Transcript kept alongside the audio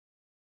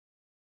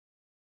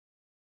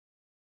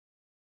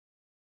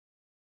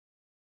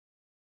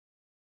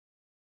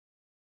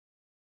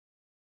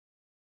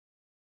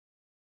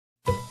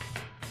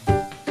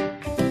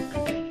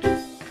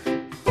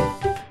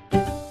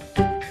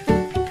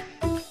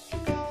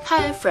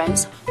Hi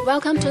friends,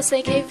 welcome to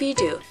CK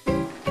Video.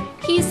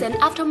 Here's an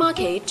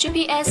aftermarket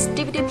GPS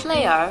DVD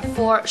player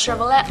for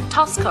Chevrolet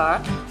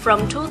Tosca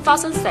from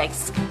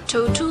 2006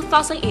 to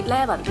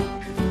 2011.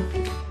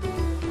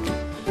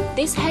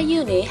 This head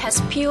unit has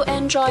pure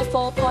Android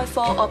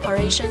 4.4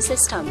 operation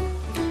system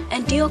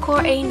and dual-core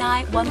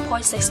A9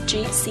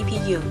 1.6G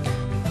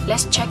CPU.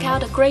 Let's check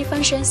out the great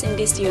functions in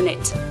this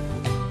unit.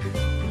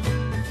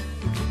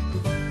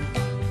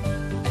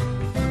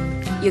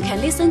 You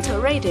can listen to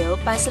radio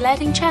by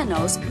selecting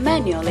channels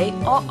manually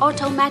or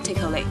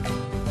automatically.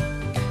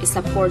 It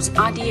supports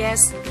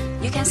RDS.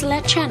 You can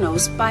select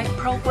channels by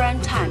program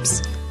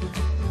types.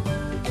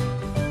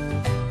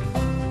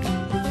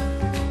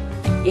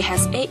 It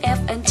has AF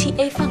and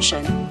TA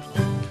function.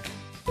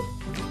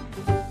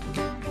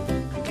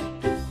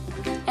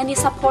 And it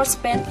supports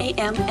band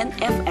AM and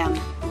FM.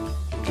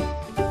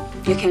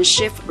 You can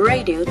shift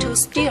radio to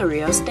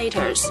stereo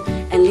status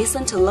and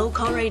listen to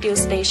local radio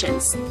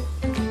stations.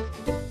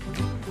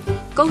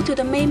 Go to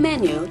the main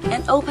menu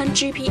and open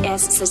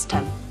GPS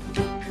system.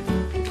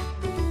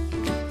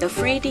 The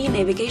 3D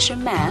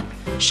navigation map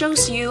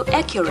shows you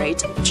accurate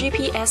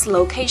GPS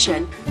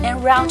location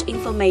and route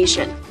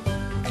information.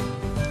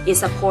 It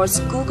supports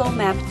Google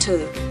Map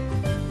too.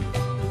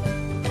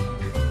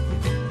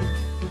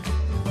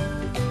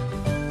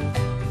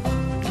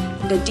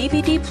 The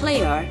DVD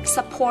player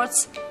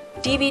supports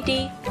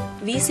DVD,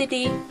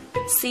 VCD,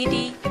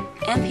 CD,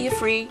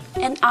 MP3,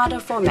 and other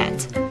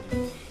formats.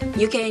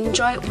 You can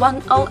enjoy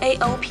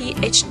 1080p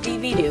HD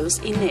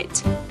videos in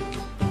it.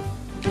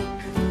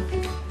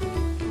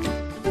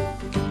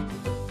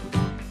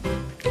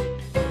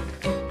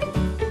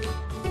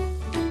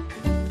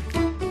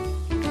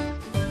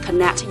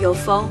 Connect your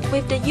phone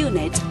with the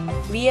unit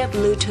via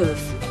Bluetooth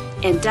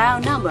and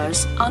dial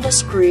numbers on the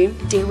screen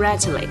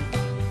directly.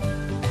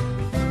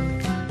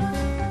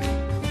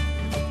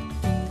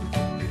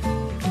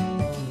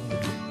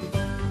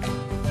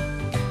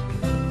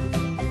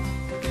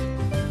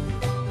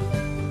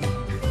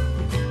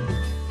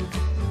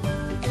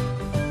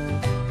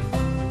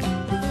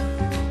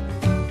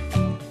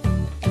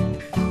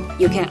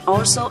 You can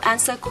also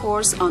answer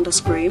calls on the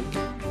screen.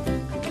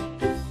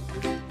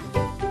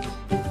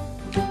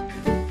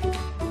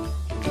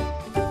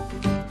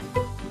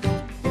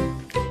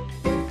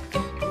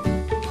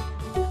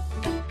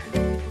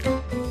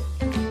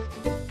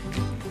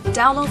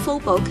 Download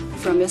full book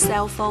from your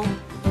cell phone.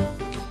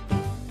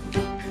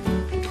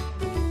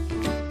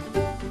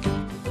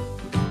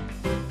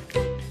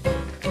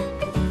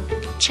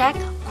 Check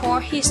call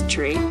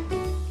history.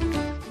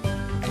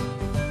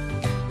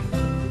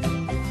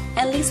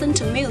 And listen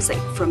to music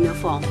from your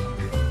phone.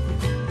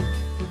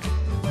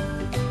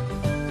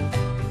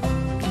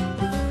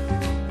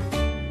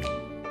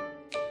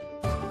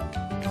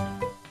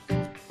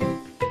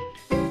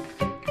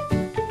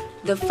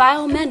 The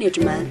file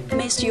management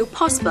makes it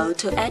possible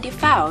to edit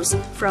files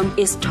from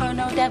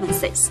external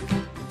devices.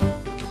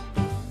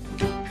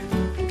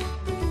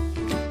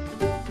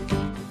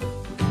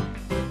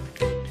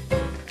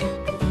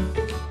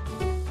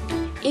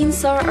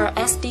 Insert a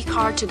SD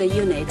card to the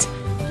unit.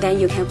 Then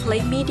you can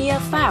play media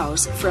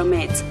files from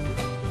it.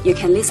 You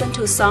can listen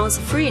to songs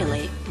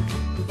freely.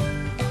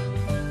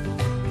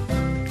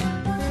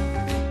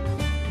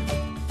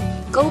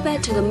 Go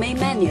back to the main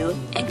menu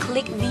and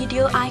click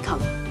video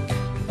icon.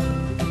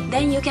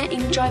 Then you can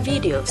enjoy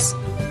videos.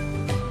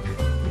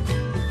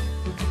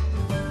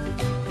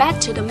 Back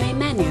to the main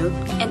menu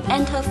and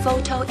enter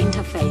photo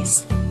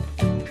interface.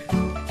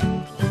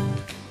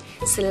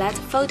 Select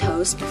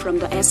photos from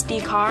the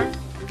SD card.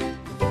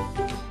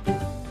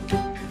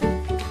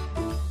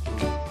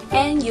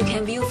 And you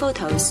can view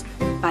photos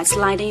by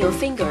sliding your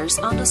fingers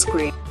on the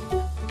screen.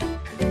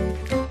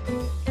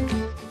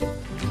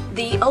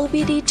 The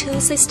OBD II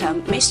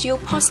system makes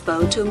it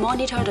possible to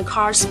monitor the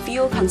car's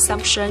fuel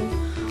consumption,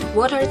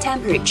 water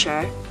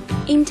temperature,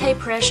 intake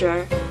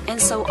pressure,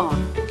 and so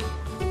on.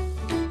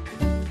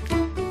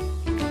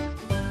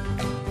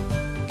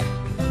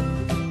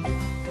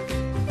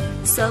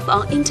 Surf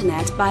on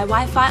internet by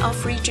Wi-Fi or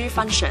 3G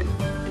function.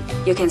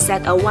 You can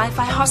set a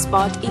Wi-Fi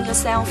hotspot in your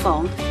cell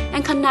phone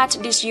and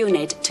connect this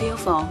unit to your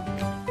phone.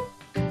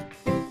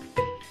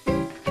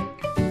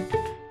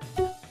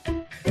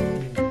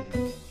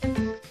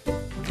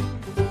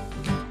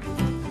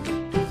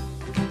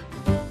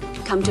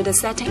 Come to the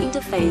setting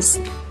interface.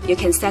 You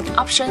can set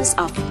options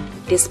of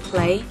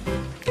display,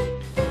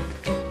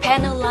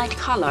 panel light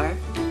color,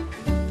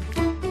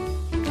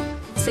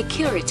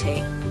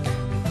 security,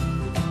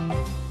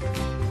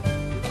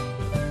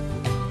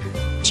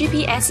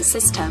 GPS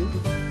system,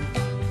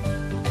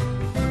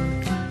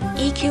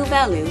 EQ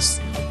values,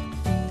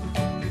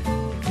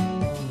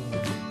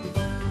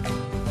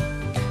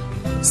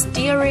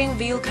 steering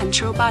wheel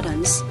control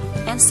buttons,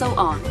 and so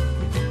on.